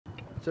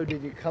So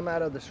did you come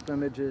out of the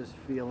scrimmages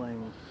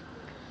feeling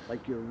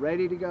like you're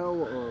ready to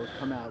go, or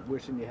come out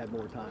wishing you had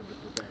more time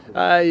to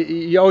prepare?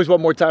 You always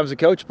want more time as a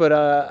coach, but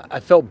I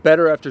felt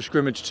better after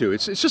scrimmage too.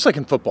 It's just like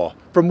in football.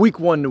 From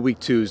week 1 to week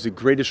 2 is the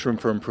greatest room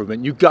for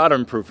improvement. You got to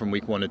improve from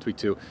week 1 to week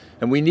 2,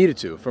 and we needed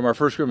to. From our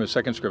first scrimmage,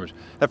 second scrimmage.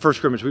 That first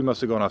scrimmage, we must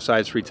have gone off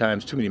sides 3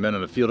 times, too many men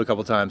on the field a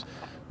couple times,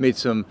 made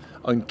some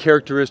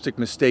uncharacteristic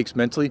mistakes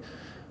mentally.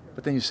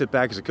 But then you sit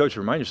back as a coach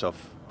and remind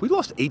yourself, we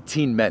lost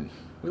 18 men.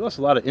 We lost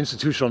a lot of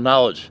institutional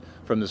knowledge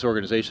from this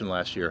organization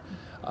last year.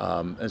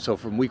 And so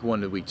from week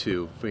 1 to week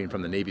 2,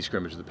 from the Navy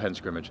scrimmage to the Penn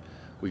scrimmage,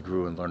 we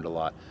grew and learned a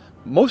lot.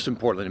 Most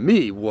importantly to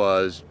me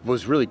was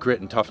really grit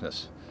and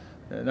toughness.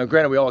 Now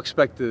granted, we all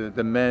expect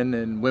the men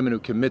and women who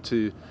commit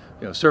to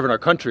serving our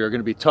country are going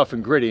to be tough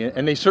and gritty,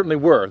 and they certainly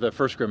were, that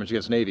first scrimmage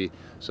against Navy.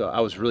 So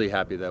I was really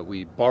happy that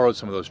we borrowed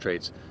some of those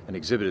traits and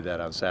exhibited that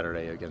on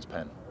Saturday against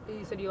Penn.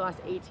 You said you lost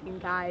 18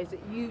 guys.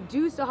 You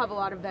do still have a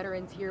lot in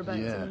veterans here, but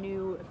Yeah. some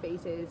new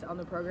faces on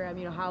the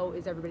program. How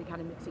is everybody kind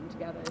of mixing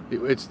together?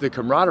 It's the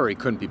camaraderie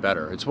couldn't be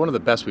better. It's one of the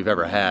best we've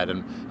ever had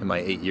in my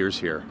 8 years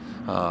here.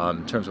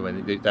 In terms of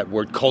that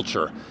word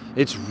culture,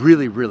 it's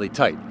really, really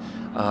tight.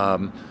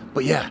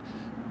 But yeah,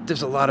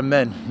 there's a lot of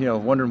men,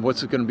 wondering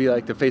what's it going to be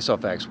like the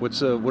face-off acts.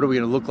 What are we going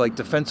to look like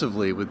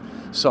defensively with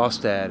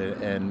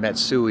Sostad and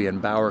Matsui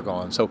and Bauer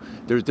gone? So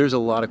there's a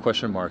lot of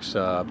question marks.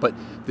 But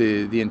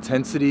the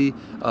intensity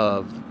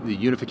of the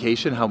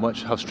unification,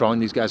 how strong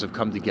these guys have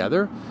come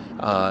together.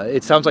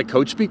 It sounds like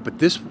coach speak, but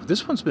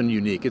this one's been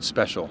unique. It's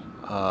special.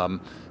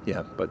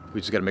 Yeah, but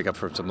we just got to make up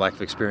for some lack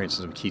of experience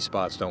in some key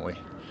spots, don't we?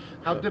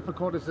 How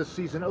difficult is this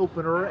season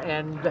opener,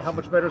 and how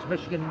much better is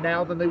Michigan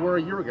now than they were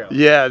a year ago?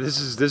 Yeah, this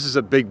is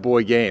a big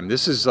boy game.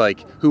 This is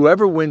like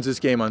whoever wins this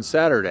game on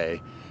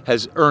Saturday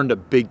has earned a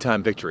big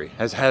time victory,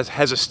 has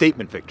a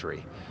statement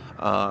victory.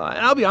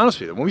 And I'll be honest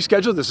with you, when we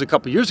scheduled this a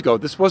couple years ago,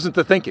 this wasn't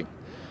the thinking.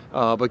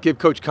 But give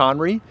Coach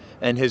Connery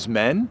and his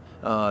men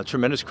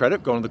tremendous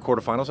credit going to the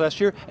quarterfinals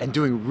last year and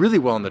doing really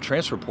well in the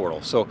transfer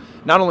portal. So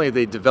not only have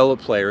they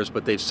developed players,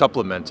 but they've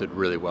supplemented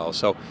really well.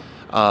 So.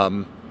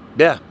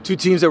 Yeah, 2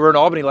 teams that were in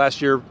Albany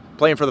last year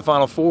playing for the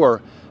Final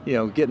Four,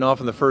 getting off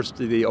in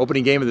the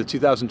opening game of the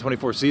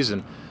 2024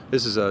 season.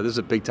 This is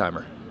a big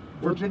timer.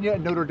 Virginia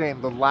and Notre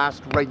Dame, the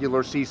last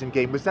regular season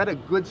game. Was that a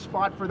good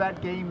spot for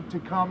that game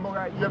to come?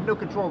 You have no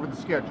control over the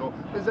schedule.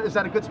 Is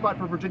that a good spot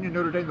for Virginia and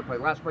Notre Dame to play,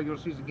 last regular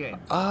season game?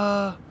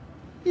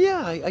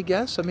 Yeah, I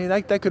guess. I mean,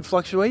 that could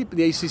fluctuate.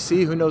 The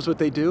ACC, who knows what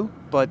they do?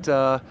 But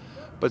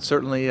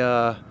certainly,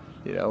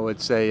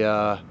 it's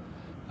a.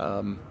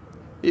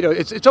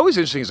 It's always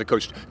interesting as a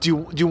coach.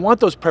 Do you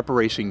want those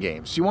preparation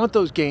games? Do you want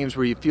those games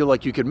where you feel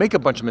like you can make a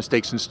bunch of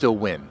mistakes and still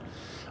win?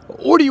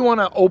 Or do you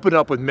want to open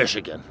up with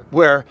Michigan,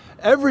 where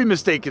every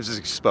mistake is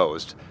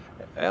exposed?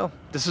 Well,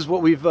 this is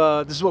what we've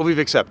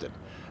accepted,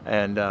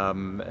 and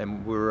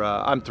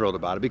I'm thrilled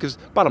about it because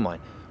bottom line,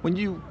 when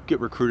you get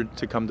recruited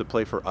to come to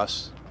play for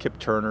us, Kip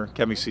Turner,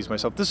 Kevin Sees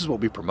myself, this is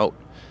what we promote.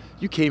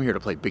 You came here to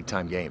play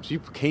big-time games. You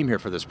came here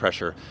for this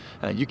pressure.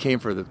 You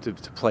came to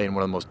play in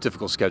one of the most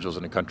difficult schedules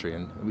in the country,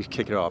 and we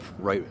kick it off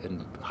right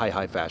in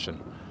high fashion.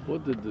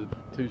 What did the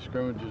 2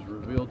 scrimmages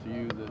reveal to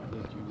you that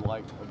you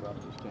liked about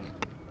this team?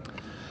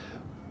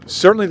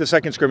 Certainly the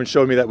second scrimmage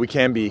showed me that we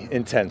can be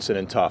intense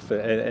and tough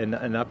and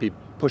not be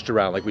pushed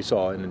around like we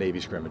saw in the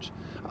Navy scrimmage.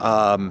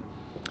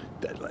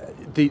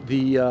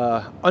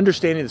 The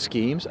understanding of the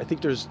schemes, I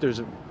think there's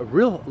a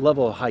real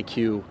level of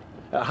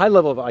a high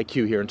level of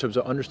IQ here in terms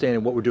of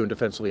understanding what we're doing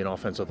defensively and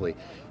offensively,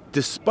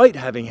 despite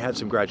having had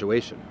some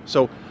graduation.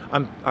 So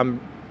I'm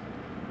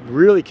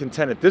really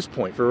content at this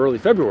point for early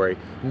February,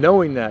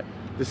 knowing that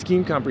the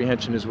scheme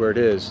comprehension is where it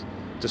is,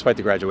 despite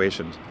the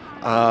graduations.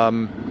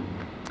 And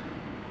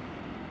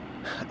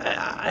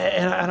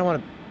I don't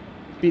want to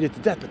beat it to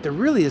death, but there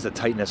really is a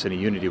tightness and a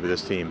unity with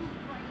this team.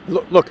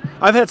 Look,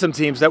 I've had some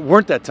teams that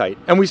weren't that tight,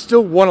 and we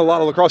still won a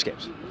lot of lacrosse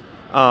games.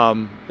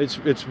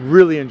 It's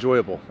really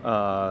enjoyable,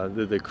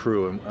 the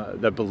crew, and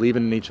that believe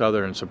in each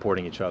other and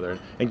supporting each other.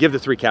 And give the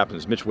 3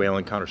 captains, Mitch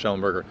Whalen, Connor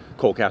Schellenberger,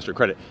 Cole Castor,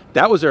 credit.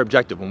 That was their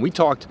objective. When we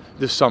talked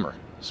this summer,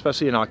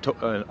 especially in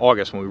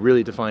August, when we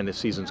really defined the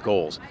season's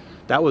goals,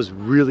 that was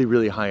really,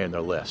 really high on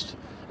their list.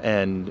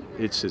 And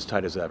it's as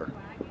tight as ever.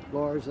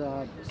 Lars,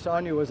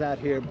 Sonia was out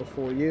here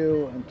before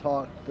you and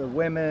talked the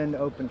women,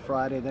 open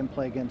Friday, then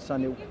play again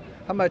Sunday.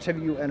 How much have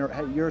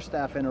your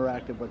staff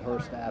interacted with her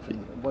staff,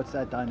 and what's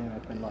that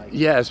dynamic been like?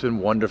 Yeah, it's been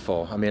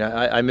wonderful. I mean,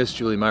 I miss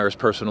Julie Myers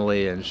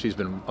personally, and she's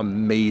been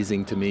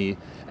amazing to me,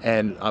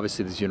 and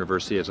obviously this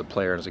university as a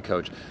player and as a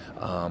coach.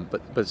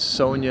 But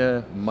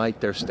Sonia,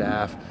 Mike, their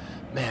staff,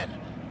 man,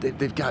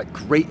 they've got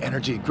great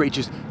energy, great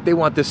juice. They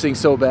want this thing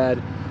so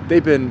bad.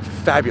 They've been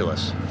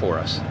fabulous for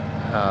us.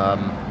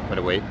 I'm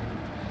gonna wait.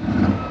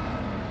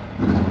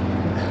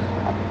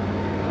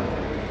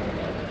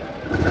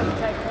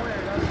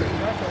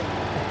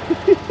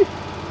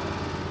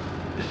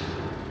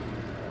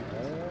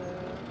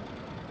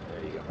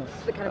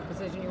 It's the kind of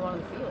precision you want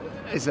on the field.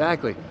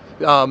 Exactly.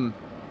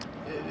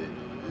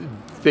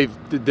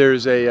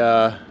 There's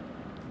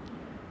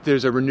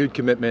there's a renewed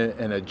commitment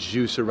and a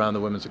juice around the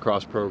women's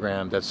lacrosse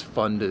program that's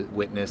fun to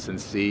witness and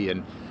see,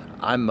 and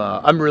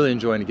I'm really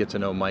enjoying to get to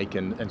know Mike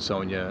and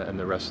Sonia and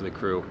the rest of the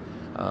crew.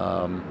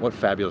 What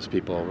fabulous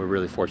people. We're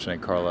really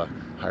fortunate Carla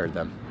hired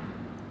them.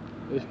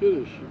 As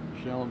good as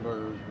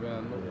Schellenberger's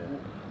been,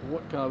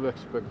 what kind of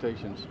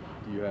expectations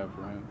do you have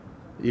for him?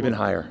 Even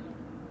higher.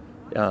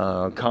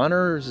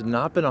 Connor's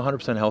not been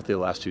 100% healthy the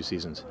last 2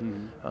 seasons.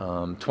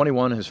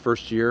 21, his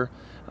first year.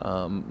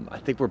 I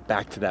think we're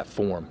back to that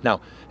form.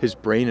 Now, his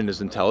brain and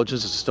his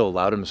intelligence has still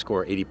allowed him to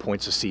score 80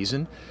 points a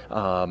season,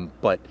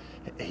 but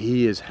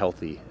he is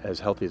healthy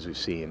as we've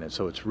seen, and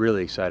so it's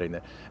really exciting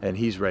and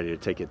he's ready to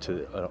take it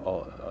to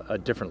a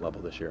different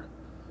level this year.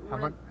 How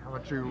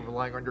much are you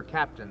relying on your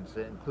captains,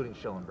 including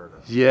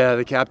Schellenberger? Yeah,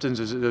 the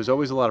captains, there's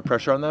always a lot of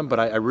pressure on them, but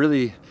I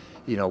really,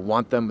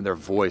 want them, their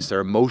voice,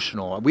 they're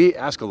emotional. We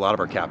ask a lot of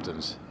our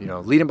captains,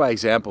 leading by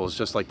example is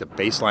just like the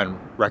baseline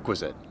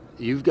requisite.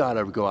 You've got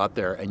to go out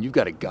there and you've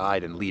got to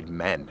guide and lead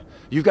men.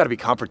 You've got to be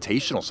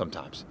confrontational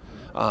sometimes.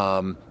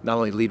 Not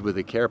only lead with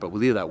the care, but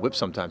lead that whip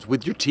sometimes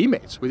with your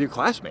teammates, with your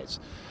classmates.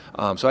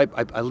 So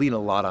I lean a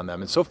lot on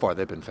them, and so far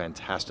they've been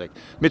fantastic.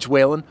 Mitch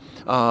Whalen,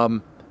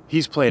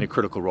 he's playing a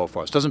critical role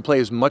for us. Doesn't play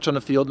as much on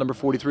the field, number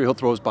 43. He'll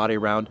throw his body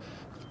around,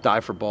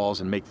 dive for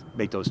balls, and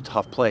make those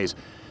tough plays.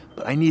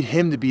 But I need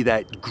him to be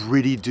that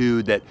gritty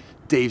dude that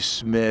Dave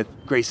Smith,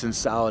 Grayson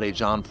Saladay,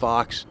 John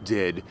Fox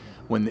did,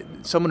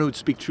 someone who would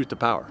speak truth to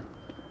power.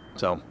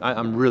 So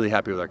I'm really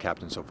happy with our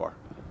captain so far.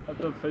 At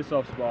the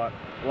face-off spot,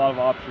 a lot of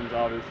options,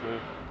 obviously,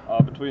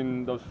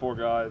 between those 4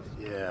 guys.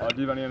 Yeah.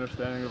 Do you have any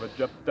understanding of a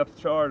depth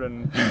chart,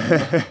 and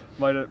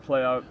might it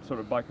play out sort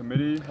of by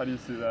committee? How do you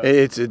see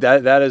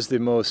that? That is the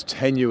most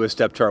tenuous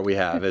depth chart we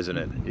have, isn't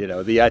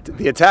it?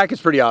 The attack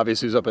is pretty obvious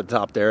who's up at the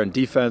top there, and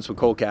defense with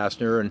Cole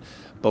Kastner,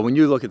 but when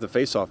you look at the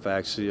face-off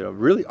facts,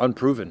 really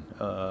unproven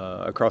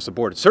across the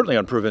board. It's certainly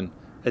unproven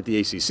at the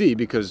ACC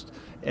because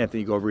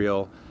Anthony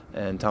Gabriel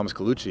and Thomas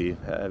Colucci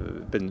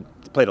have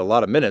played a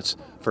lot of minutes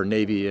for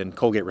Navy and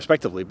Colgate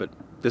respectively, but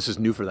this is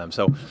new for them.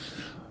 So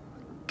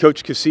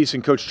Coach Cassis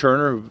and Coach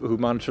Turner, who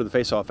monitor the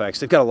face-off facts,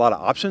 they've got a lot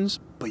of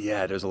options, but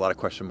yeah, there's a lot of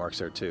question marks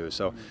there too.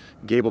 So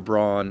Gable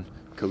Braun,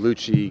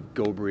 Colucci,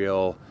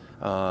 Gabriel,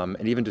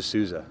 and even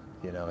D'Souza,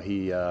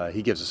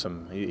 he gives us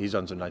he's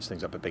done some nice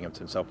things up at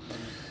Binghamton. So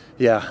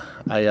yeah,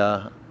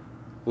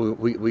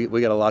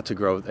 we got a lot to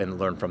grow and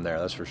learn from there,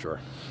 that's for sure.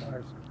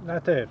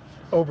 Not to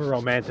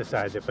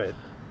over-romanticize it, but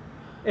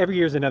every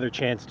year's another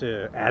chance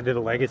to add to the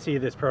legacy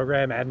of this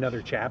program, add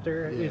another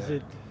chapter. Yeah.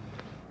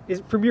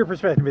 Is from your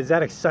perspective, is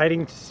that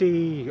exciting to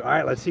see? All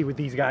right, let's see what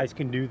these guys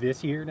can do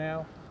this year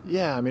now.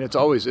 Yeah, I mean,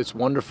 it's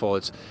wonderful.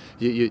 It's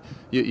you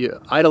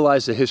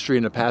idolize the history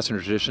and the past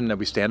and tradition that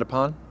we stand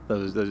upon,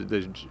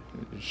 the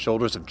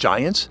shoulders of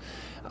giants.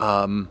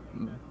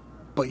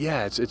 But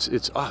yeah,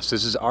 it's us.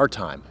 This is our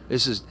time.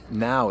 It's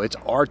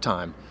our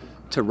time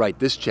to write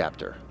this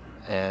chapter.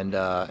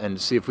 And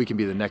see if we can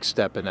be the next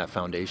step in that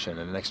foundation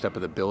and the next step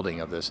of the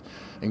building of this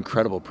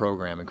incredible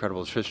program,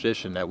 incredible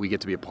tradition that we get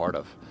to be a part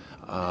of.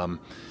 And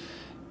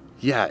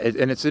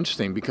it's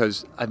interesting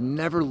because I've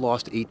never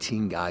lost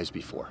 18 guys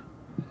before,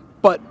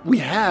 but we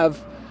have,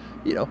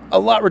 a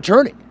lot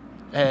returning,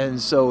 and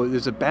so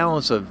there's a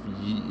balance of,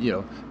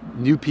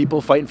 new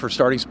people fighting for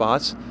starting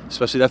spots,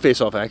 especially that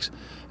face-off X,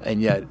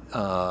 and yet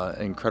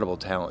incredible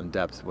talent and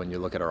depth when you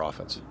look at our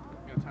offense.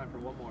 We got time for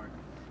one more.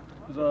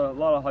 There's a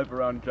lot of hype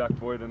around Jack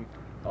Boyden,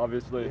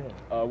 obviously.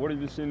 What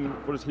have you seen?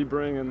 What does he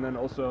bring? And then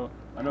also,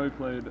 I know he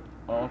played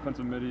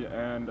offensive midi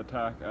and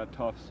attack at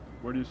Tufts.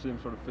 Where do you see him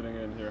sort of fitting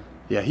in here?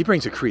 Yeah, he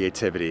brings a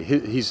creativity.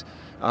 He's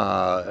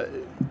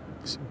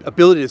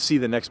ability to see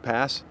the next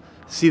pass,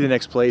 see the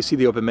next play, see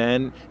the open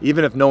man,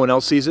 even if no one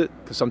else sees it,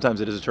 because sometimes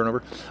it is a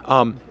turnover.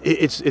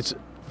 It's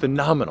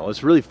phenomenal.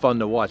 It's really fun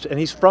to watch. And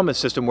he's from a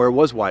system where it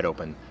was wide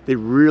open. They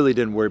really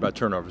didn't worry about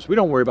turnovers. We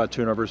don't worry about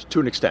turnovers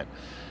to an extent.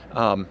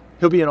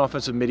 He'll be an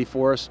offensive midi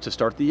for us to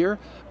start the year,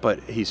 but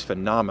he's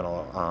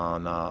phenomenal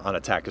on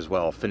attack as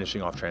well,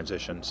 finishing off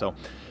transition. So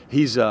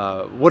he's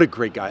what a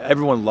great guy.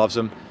 Everyone loves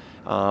him.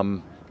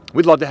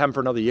 We'd love to have him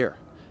for another year.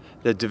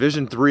 The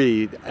Division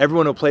III,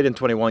 everyone who played in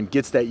 21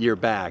 gets that year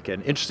back.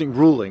 An interesting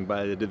ruling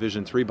by the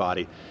Division III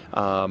body,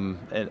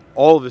 and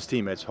all of his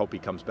teammates hope he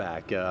comes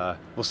back.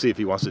 We'll see if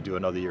he wants to do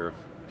another year of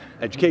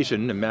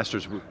education and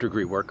master's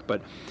degree work,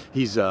 but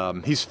he's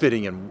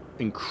fitting in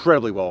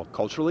incredibly well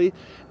culturally,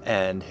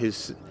 and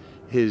his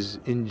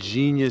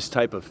ingenious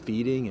type of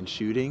feeding and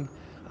shooting,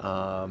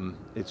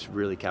 it's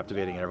really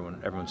captivating.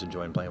 Everyone's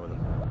enjoying playing with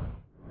him.